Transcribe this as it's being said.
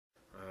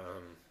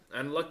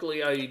and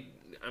luckily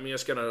I'm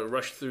just gonna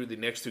rush through the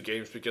next two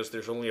games because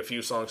there's only a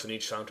few songs in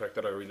each soundtrack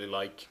that I really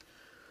like.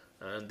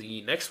 And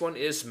the next one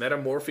is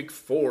Metamorphic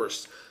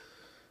Force.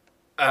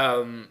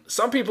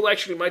 Some people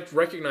actually might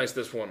recognize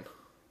this one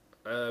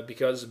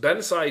because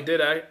Bensai did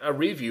a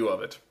review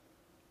of it.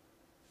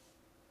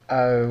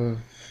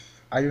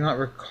 I do not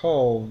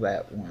recall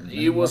that one.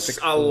 It was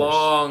Metamorphic a Force.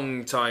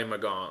 long time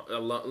ago.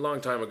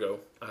 Long time ago.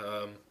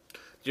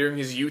 During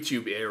his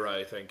YouTube era,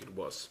 I think it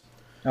was.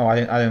 Oh,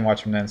 I didn't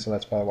watch him then, so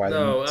that's probably why I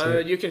No, didn't see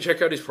it. you can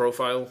check out his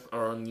profile.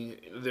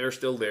 They're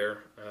still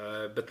there.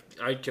 But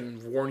I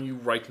can warn you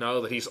right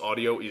now that his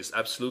audio is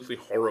absolutely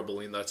horrible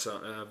in that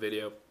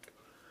video.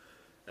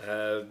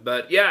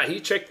 But yeah,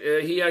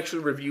 he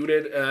actually reviewed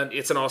it, and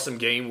it's an awesome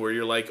game where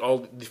you're like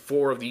all the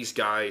four of these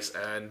guys,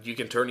 and you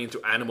can turn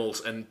into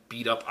animals and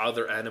beat up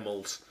other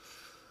animals.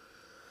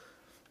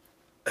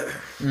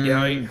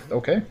 Yeah.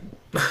 Okay.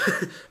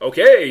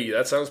 Okay,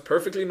 that sounds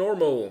perfectly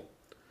normal.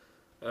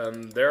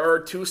 There are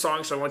two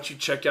songs I want you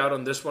to check out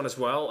on this one as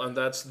well, and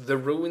that's The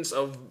Ruins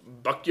of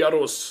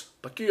Bakyaros.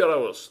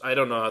 Bakyaros. I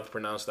don't know how to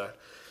pronounce that.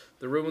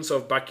 The Ruins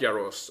of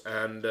Bakyaros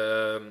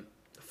and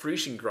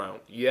Freezing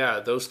Ground. Yeah,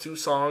 those two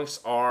songs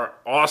are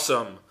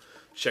awesome.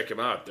 Check them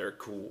out. They're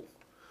cool.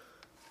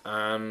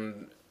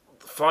 And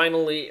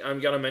finally, I'm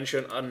going to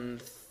mention a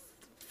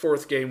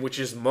fourth game, which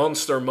is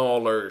Monster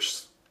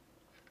Maulers.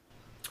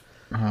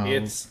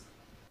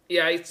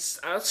 It's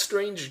a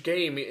strange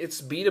game. It's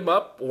beat 'em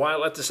up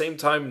while at the same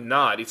time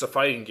not. It's a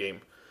fighting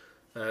game.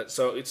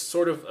 So it's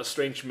sort of a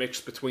strange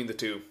mix between the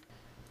two.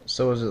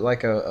 So is it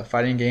like a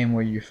fighting game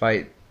where you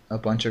fight a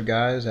bunch of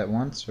guys at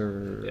once,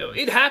 or?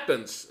 It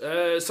happens.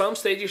 Some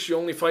stages you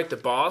only fight the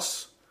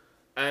boss,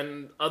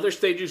 and other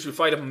stages you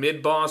fight a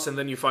mid-boss, and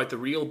then you fight the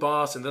real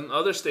boss, and then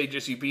other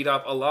stages you beat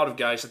up a lot of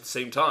guys at the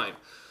same time.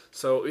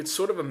 So it's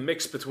sort of a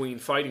mix between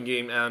fighting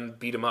game and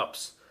beat 'em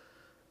ups.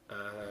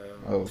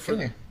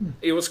 Okay.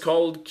 It was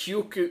called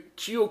Kyokuku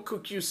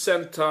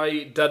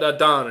Sentai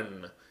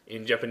Dadadan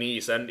in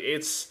Japanese, and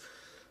it's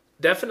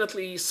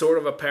definitely sort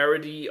of a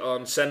parody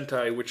on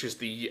Sentai, which is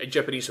the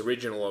Japanese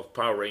original of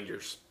Power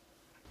Rangers.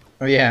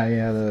 Oh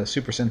yeah, the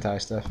Super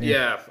Sentai stuff.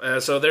 Yeah,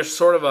 so there's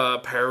sort of a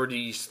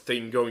parody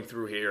thing going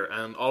through here,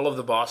 and all of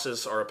the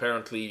bosses are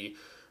apparently,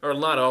 or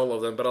not all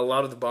of them, but a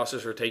lot of the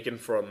bosses are taken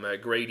from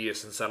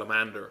Gradius and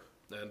Salamander,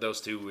 and those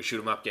two shoot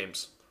 'em up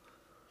games.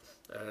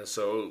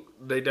 So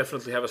they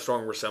definitely have a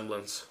strong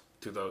resemblance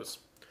to those,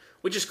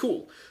 which is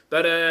cool.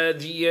 But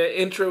the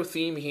intro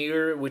theme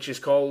here, which is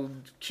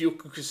called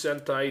Kyokuku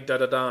Sentai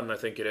Dadadan, I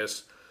think it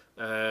is,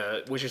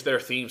 which is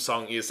their theme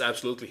song, is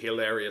absolutely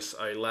hilarious.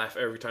 I laugh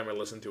every time I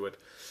listen to it.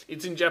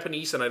 It's in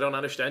Japanese, and I don't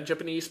understand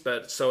Japanese,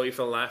 but so if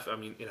I laugh, I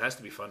mean, it has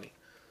to be funny.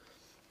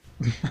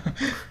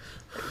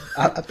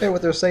 I bet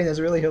what they're saying is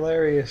really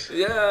hilarious.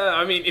 Yeah,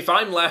 I mean, if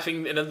I'm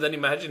laughing, and then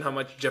imagine how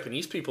much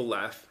Japanese people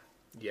laugh.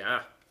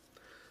 Yeah.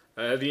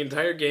 The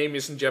entire game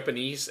is in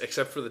Japanese,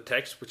 except for the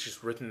text, which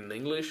is written in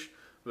English.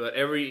 But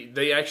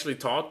they actually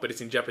talk, but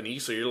it's in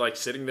Japanese, so you're like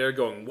sitting there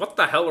going, what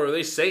the hell are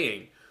they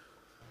saying?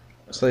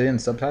 So they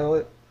didn't subtitle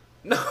it?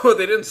 No,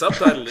 they didn't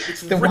subtitle it.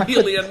 It's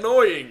really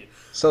annoying.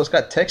 So it's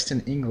got text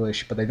in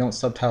English, but they don't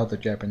subtitle the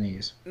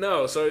Japanese.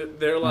 No, so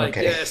they're like,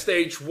 Okay. yeah,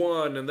 stage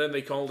 1, and then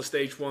they call the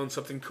stage 1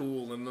 something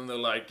cool, and then they're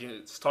like,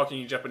 it's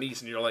talking in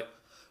Japanese, and you're like,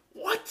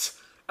 what?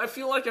 I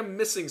feel like I'm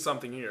missing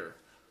something here.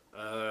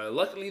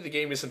 Luckily, the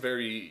game isn't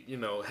very,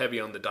 heavy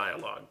on the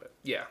dialogue, but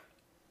yeah.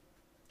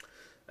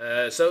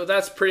 So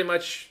that's pretty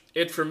much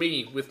it for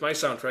me with my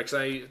soundtracks.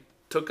 I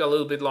took a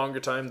little bit longer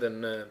time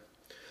than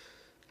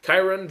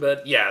Chiron,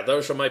 but yeah,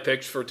 those are my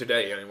picks for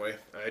today anyway.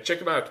 Check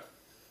them out.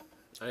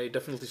 I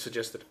definitely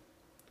suggest it.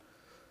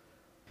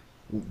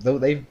 Though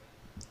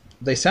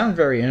they sound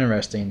very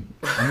interesting.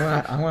 I'm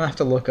gonna have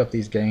to look up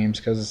these games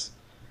because,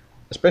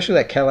 especially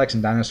that Cadillacs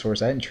and Dinosaurs,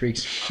 that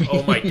intrigues me.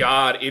 Oh my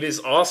god, it is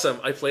awesome.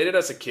 I played it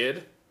as a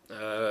kid,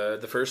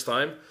 the first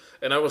time,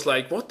 and I was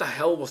like, what the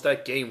hell was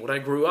that game when I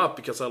grew up,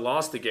 because I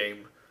lost the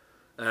game.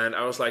 And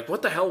I was like,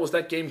 what the hell was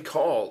that game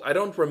called? I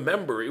don't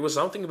remember. It was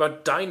something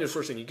about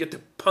dinosaurs and you get to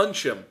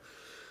punch them.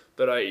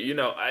 But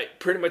I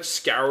pretty much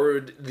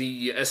scoured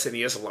the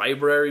SNES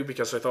library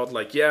because I thought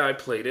like, yeah, I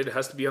played it. It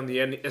has to be on the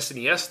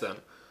SNES then.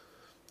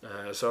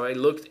 So I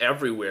looked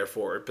everywhere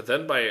for it. But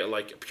then by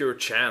like pure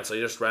chance, I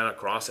just ran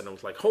across it and I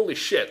was like, holy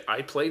shit,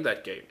 I played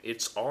that game.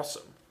 It's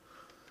awesome.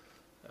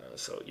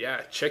 So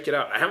yeah, check it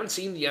out. I haven't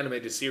seen the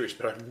animated series,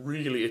 but I'm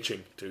really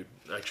itching to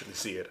actually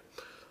see it.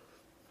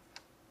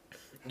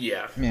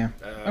 Yeah. Yeah.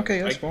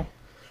 Okay, that's cool.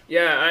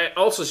 Yeah, I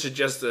also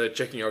suggest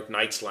checking out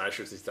Night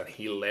Slashers. It's a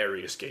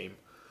hilarious game.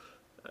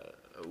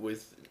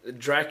 With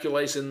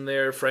Dracula's in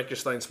there,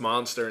 Frankenstein's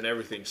monster, and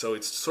everything. So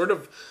it's sort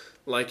of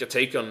like a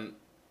take on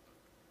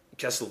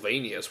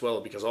Castlevania as well,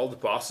 because all the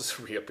bosses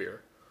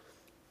reappear.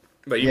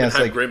 But you can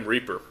have like Grim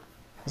Reaper.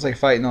 It's like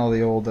fighting all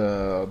the old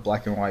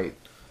black and white.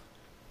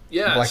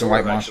 Yeah, black and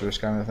white monsters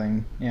kind of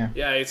thing. Yeah.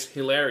 Yeah, it's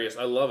hilarious.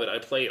 I love it. I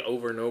play it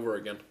over and over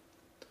again.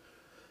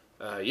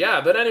 Yeah,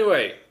 but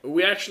anyway,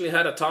 we actually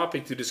had a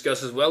topic to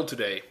discuss as well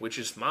today, which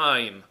is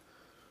mine.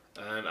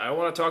 and I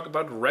want to talk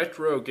about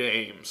retro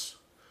games.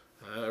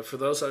 For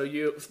those of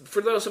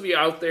you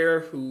out there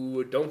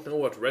who don't know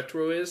what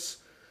retro is,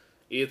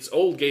 it's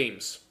old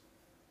games.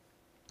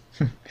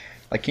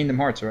 Like Kingdom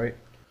Hearts, right?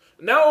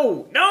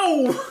 No!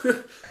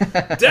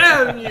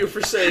 Damn you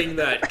for saying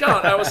that.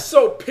 God, I was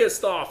so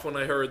pissed off when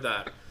I heard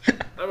that.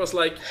 I was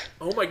like,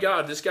 oh my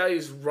god, this guy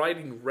is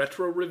writing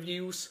retro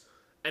reviews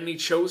and he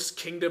chose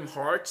Kingdom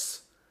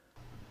Hearts.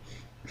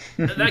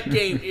 And that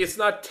game is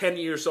not 10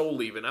 years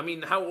old even. I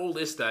mean, how old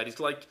is that? It's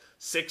like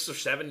 6 or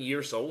 7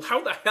 years old.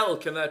 How the hell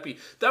can that be?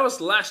 That was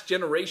last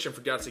generation,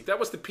 for God's sake. That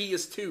was the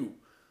PS2.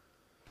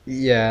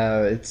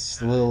 Yeah,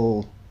 it's a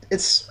little.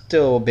 It's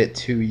still a bit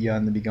too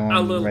young to be going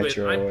A little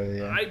retro.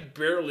 bit. Yeah. I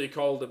barely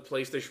call the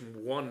PlayStation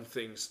 1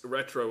 things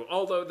retro,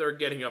 although they're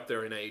getting up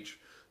there in age.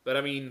 But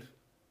I mean,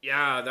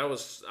 yeah,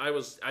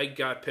 I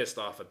got pissed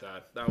off at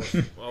that. That was,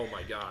 oh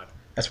my god.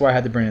 That's why I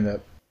had to bring it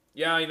up.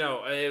 Yeah, I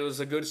know. It was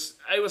a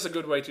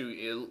good way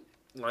to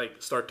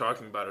like start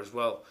talking about it as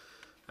well,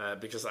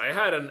 because I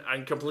had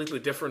a completely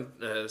different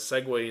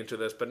segue into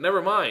this, but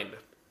never mind.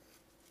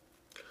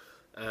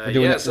 We're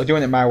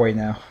doing it my way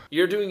now.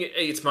 You're doing it.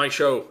 Hey, it's my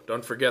show.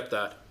 Don't forget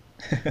that.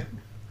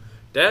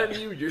 Damn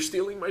you! You're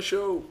stealing my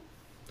show.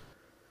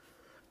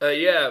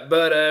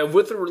 But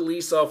with the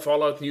release of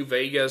Fallout New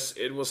Vegas,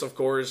 it was, of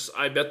course,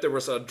 I bet there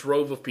was a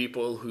drove of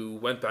people who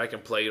went back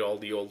and played all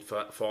the old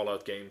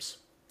Fallout games.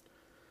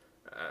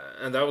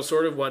 And that was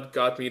sort of what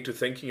got me into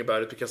thinking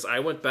about it, because I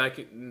went back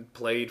and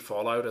played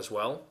Fallout as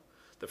well,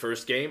 the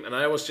first game, and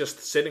I was just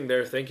sitting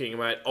there thinking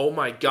about, oh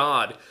my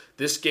god,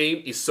 this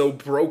game is so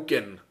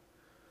broken.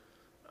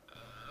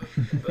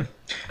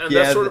 And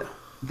Yeah, that's sort of...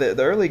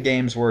 the early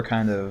games were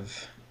kind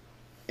of,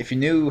 if you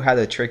knew how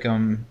to trick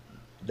them,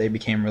 they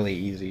became really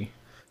easy.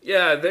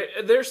 Yeah,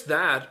 there's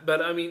that,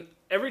 but I mean,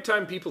 every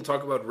time people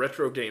talk about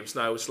retro games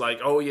now, it's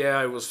like, oh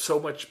yeah, it was so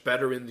much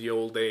better in the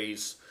old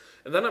days.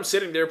 And then I'm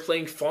sitting there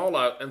playing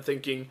Fallout and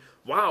thinking,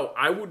 wow,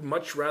 I would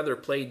much rather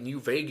play New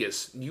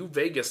Vegas. New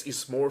Vegas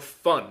is more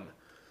fun.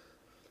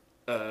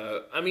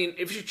 I mean,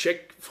 if you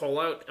check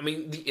Fallout, I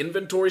mean, the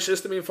inventory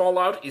system in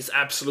Fallout is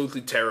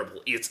absolutely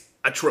terrible. It's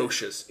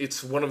atrocious.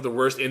 It's one of the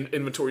worst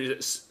inventory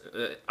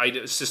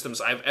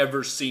systems I've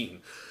ever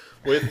seen.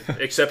 With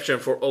exception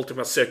for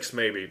Ultima 6,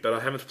 maybe. But I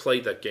haven't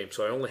played that game,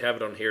 so I only have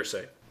it on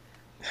hearsay.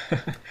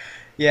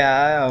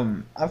 Yeah,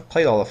 I've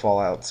played all the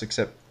Fallouts,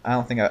 except I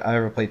don't think I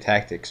ever played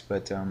Tactics,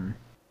 but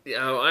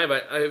Yeah,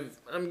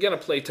 I'm gonna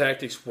play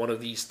Tactics one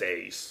of these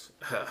days.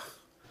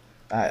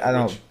 I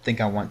don't think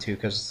I want to,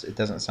 because it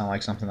doesn't sound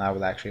like something I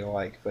would actually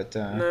like. But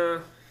Nah.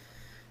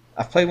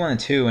 I've played 1 and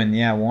 2, and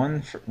yeah,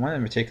 one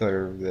in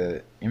particular,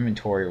 the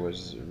inventory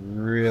was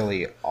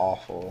really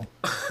awful.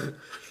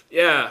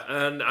 Yeah,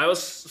 and I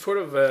was sort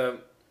of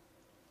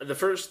the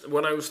first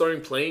when I was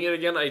starting playing it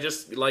again, I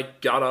just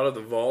like got out of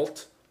the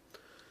vault.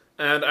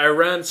 And I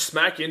ran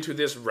smack into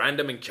this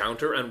random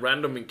encounter, and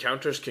random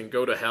encounters can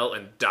go to hell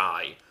and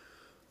die.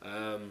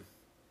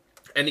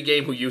 Any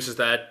game who uses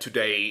that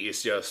today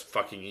is just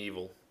fucking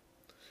evil.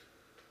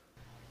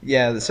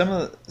 Yeah,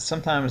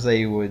 sometimes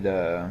they would.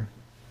 There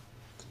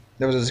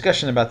was a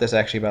discussion about this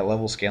actually, about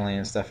level scaling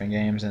and stuff in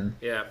games, and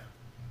Yeah.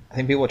 I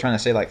think people were trying to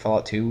say like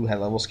Fallout 2 had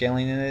level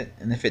scaling in it,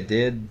 and if it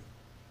did,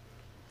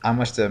 I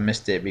must have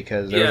missed it,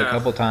 because there was a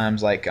couple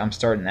times like I'm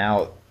starting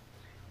out,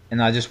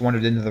 and I just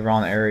wandered into the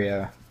wrong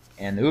area.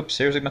 And oops,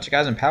 there's a bunch of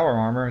guys in power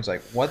armor. It's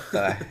like, what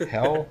the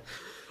hell?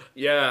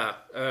 Yeah,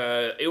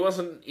 it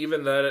wasn't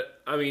even that.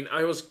 I mean,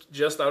 I was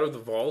just out of the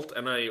vault,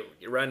 and I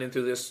ran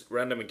into this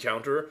random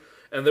encounter,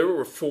 and there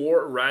were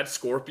 4 rad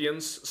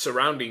scorpions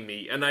surrounding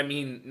me. And I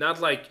mean,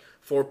 not like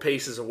 4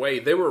 paces away.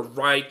 They were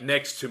right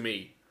next to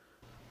me.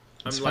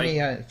 It's funny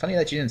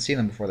that you didn't see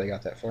them before they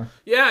got that far.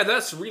 Yeah,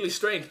 that's really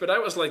strange. But I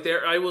was like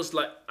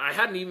I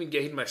hadn't even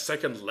gained my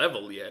 2nd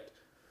level yet.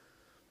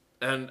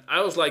 And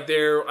I was like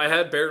there, I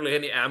had barely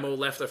any ammo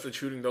left after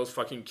shooting those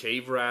fucking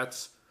cave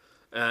rats.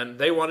 And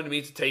they wanted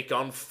me to take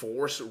on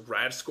 4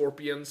 rad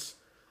scorpions.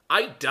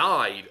 I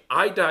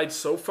died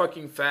so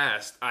fucking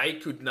fast.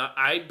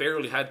 I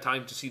barely had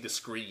time to see the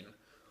screen.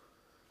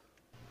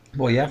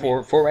 Well, yeah,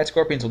 4 red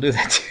scorpions will do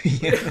that to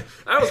you.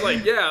 I was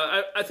like,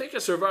 yeah, I think I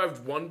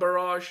survived 1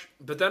 barrage,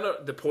 but then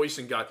the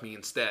poison got me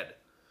instead.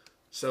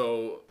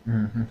 So,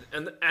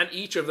 and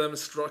each of them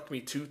struck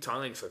me 2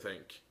 times, I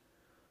think.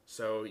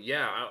 So,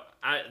 yeah,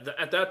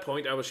 at that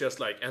point, I was just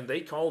like, and they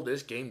call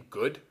this game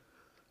good?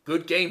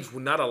 Good games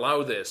would not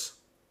allow this.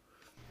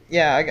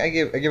 Yeah, I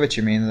get what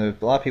you mean. A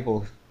lot of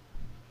people,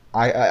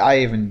 I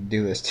even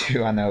do this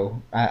too. I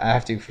know I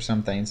have to for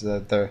some things.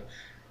 The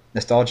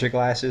nostalgia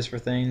glasses for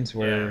things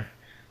where,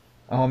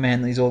 oh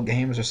man, these old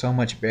games are so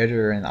much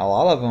better, and a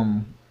lot of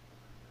them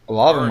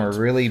were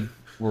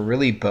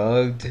really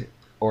bugged,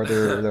 or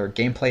there are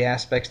gameplay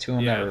aspects to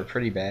them that were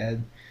pretty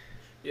bad.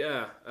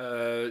 Yeah,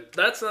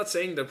 that's not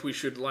saying that we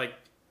should like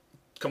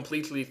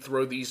completely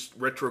throw these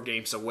retro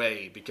games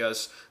away,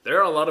 because there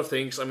are a lot of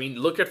things. I mean,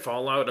 look at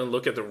Fallout and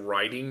look at the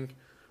writing.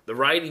 The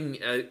writing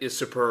is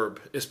superb,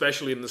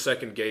 especially in the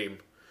 2nd game.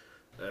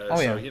 Yeah.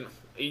 So,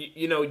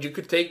 you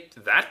could take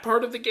that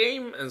part of the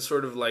game and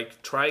sort of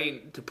like try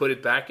to put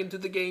it back into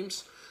the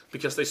games,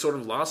 because they sort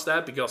of lost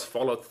that because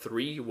Fallout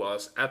 3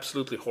 was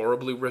absolutely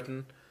horribly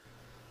written.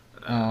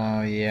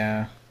 Oh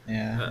yeah,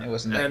 it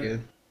wasn't that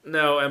good.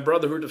 No, and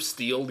Brotherhood of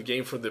Steel, the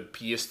game for the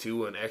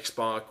PS2 and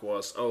Xbox,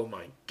 was, oh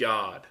my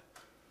god.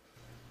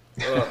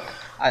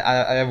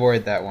 I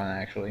avoided that one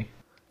actually.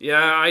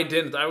 Yeah, I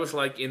didn't. I was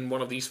like in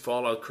one of these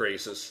Fallout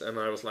crazes, and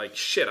I was like,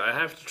 shit, I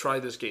have to try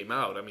this game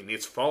out. I mean,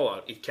 it's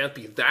Fallout. It can't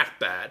be that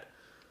bad.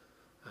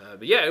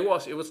 But yeah, it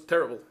was. It was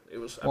terrible. It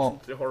was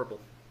absolutely horrible.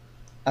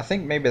 I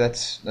think maybe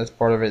that's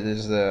part of it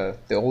is the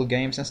old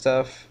games and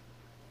stuff.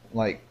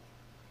 Like,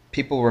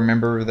 people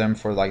remember them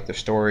for like their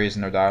stories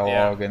and their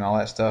dialogue and all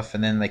that stuff,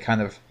 and then they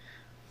kind of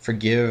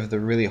forgive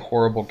the really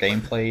horrible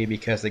gameplay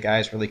because the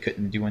guys really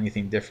couldn't do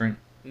anything different.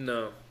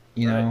 No.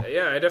 You know?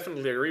 Yeah, I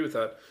definitely agree with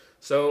that.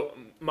 So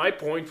my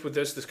point with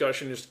this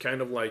discussion is kind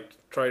of like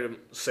try to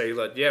say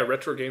that, yeah,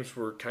 retro games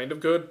were kind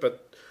of good,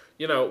 but,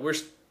 we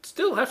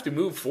still have to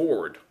move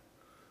forward.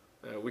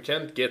 We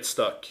can't get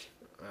stuck.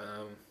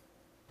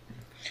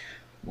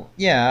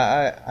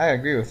 Yeah, I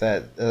agree with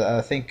that.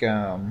 I think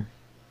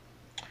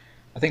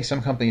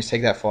some companies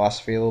take that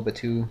philosophy a little bit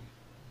too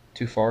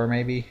far,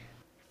 maybe.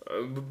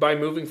 By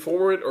moving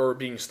forward or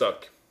being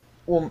stuck?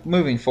 Well,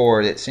 moving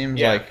forward, it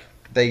seems like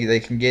they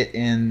can get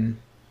in.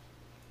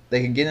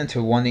 They can get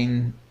into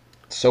wanting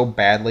so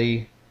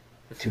badly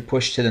to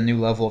push to the new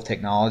level of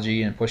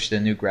technology and push to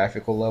the new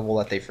graphical level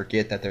that they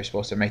forget that they're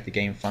supposed to make the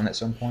game fun at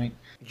some point.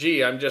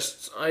 Gee, I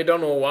don't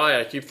know why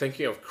I keep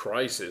thinking of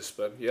Crysis,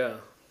 but yeah.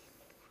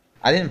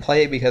 I didn't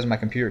play it because my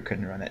computer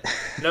couldn't run it.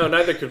 No,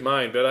 neither could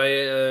mine, but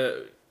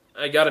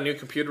I got a new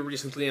computer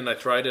recently and I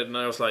tried it and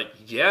I was like,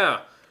 yeah,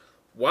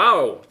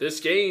 wow,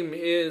 this game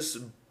is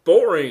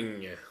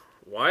boring.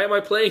 Why am I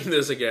playing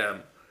this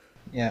again?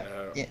 Yeah,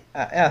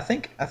 I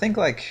think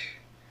like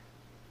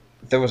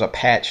there was a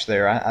patch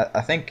there.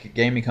 I think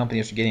gaming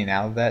companies are getting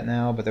out of that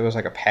now, but there was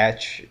like a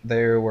patch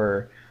there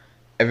where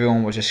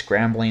everyone was just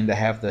scrambling to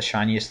have the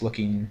shiniest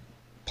looking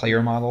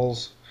player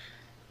models,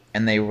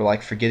 and they were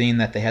like forgetting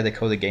that they had to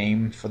code a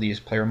game for these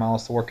player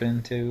models to work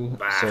into.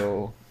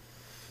 So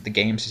the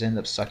games just end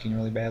up sucking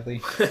really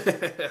badly.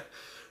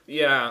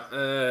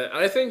 Yeah,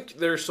 I think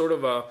there's sort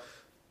of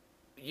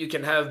you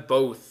can have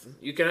both.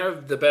 You can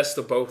have the best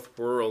of both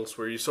worlds,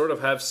 where you sort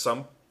of have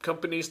some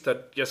companies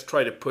that just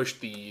try to push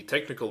the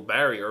technical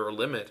barrier or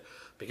limit,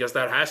 because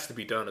that has to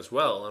be done as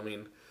well. I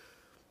mean,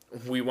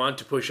 we want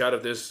to push out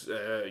of this,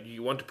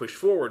 you want to push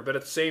forward, but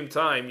at the same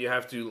time, you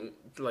have to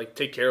like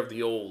take care of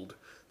the old,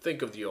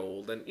 think of the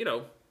old, and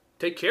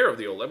take care of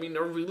the old. I mean,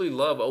 I really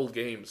love old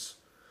games.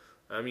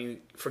 I mean,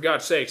 for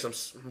God's sakes, I'm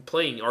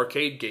playing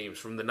arcade games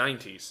from the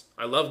 90s.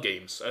 I love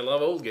games. I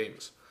love old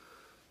games.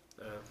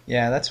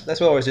 Yeah, that's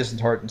what always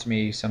disheartens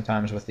me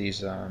sometimes with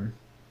these.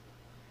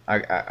 I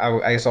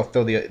guess I'll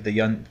throw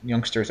the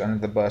youngsters under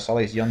the bus. All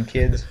these young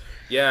kids.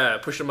 Yeah,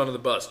 push them under the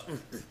bus.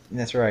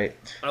 That's right.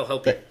 I'll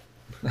help you.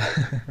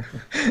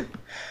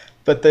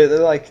 But they're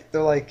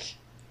like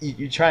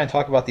you try and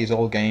talk about these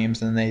old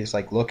games, and they just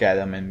like look at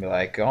them and be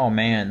like, "Oh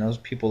man, those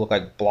people look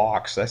like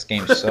blocks. That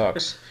game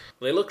sucks."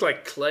 They look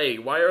like clay.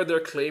 Why are there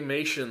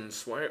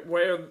claymations?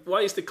 Why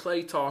is the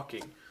clay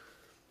talking?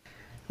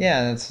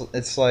 Yeah,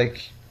 it's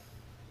like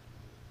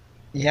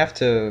you have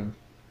to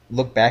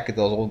look back at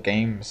those old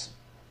games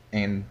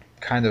and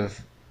kind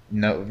of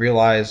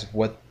realize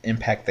what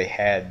impact they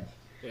had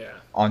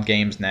on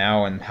games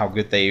now and how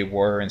good they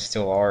were and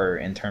still are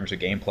in terms of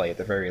gameplay at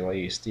the very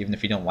least, even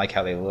if you don't like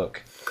how they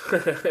look.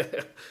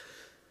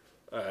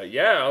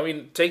 Yeah, I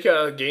mean, take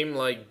a game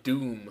like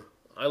Doom.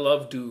 I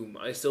love Doom.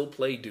 I still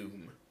play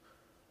Doom.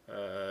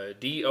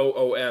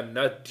 Doom,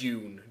 not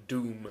Dune.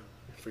 Doom.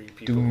 For you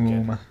people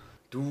Doom.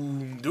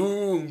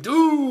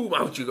 Doom.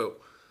 Out you go.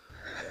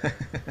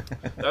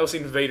 That was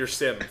Invader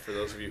Sim, for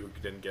those of you who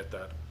didn't get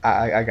that.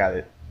 I got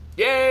it.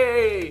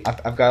 Yay!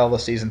 I've got all the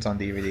seasons on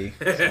DVD.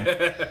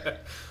 So.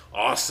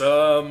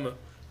 Awesome!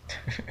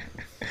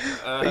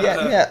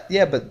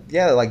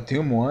 But like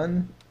Doom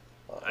 1...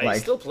 I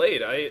still play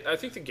it. I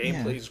think the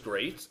gameplay is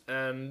great,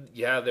 and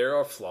there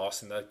are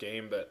flaws in that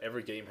game, but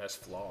every game has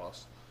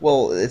flaws.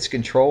 Well, its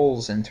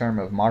controls in terms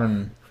of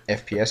modern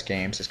FPS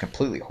games is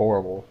completely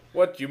horrible.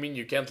 What, you mean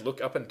you can't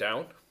look up and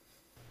down?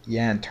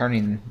 Yeah, and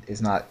turning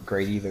is not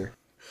great either.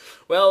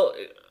 Well,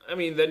 I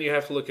mean, then you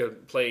have to look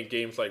at playing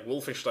games like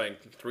Wolfenstein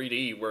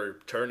 3D, where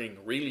turning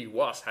really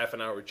was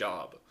half-an-hour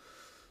job.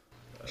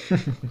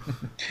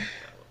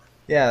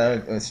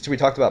 Yeah, since we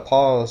talked about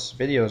Paul's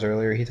videos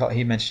earlier,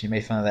 he mentioned he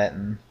made fun of that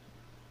in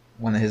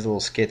one of his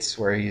little skits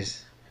where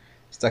he's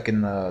stuck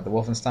in the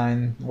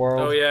Wolfenstein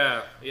world. Oh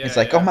yeah. He's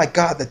like, "Oh my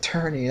god, the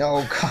turning!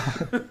 Oh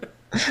god."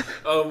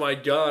 Oh my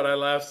god, I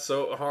laughed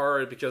so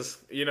hard because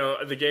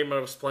the game I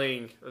was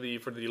playing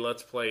for the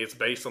Let's Play, it's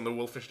based on the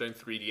Wolfenstein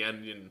 3D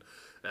engine,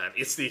 and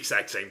it's the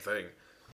exact same thing.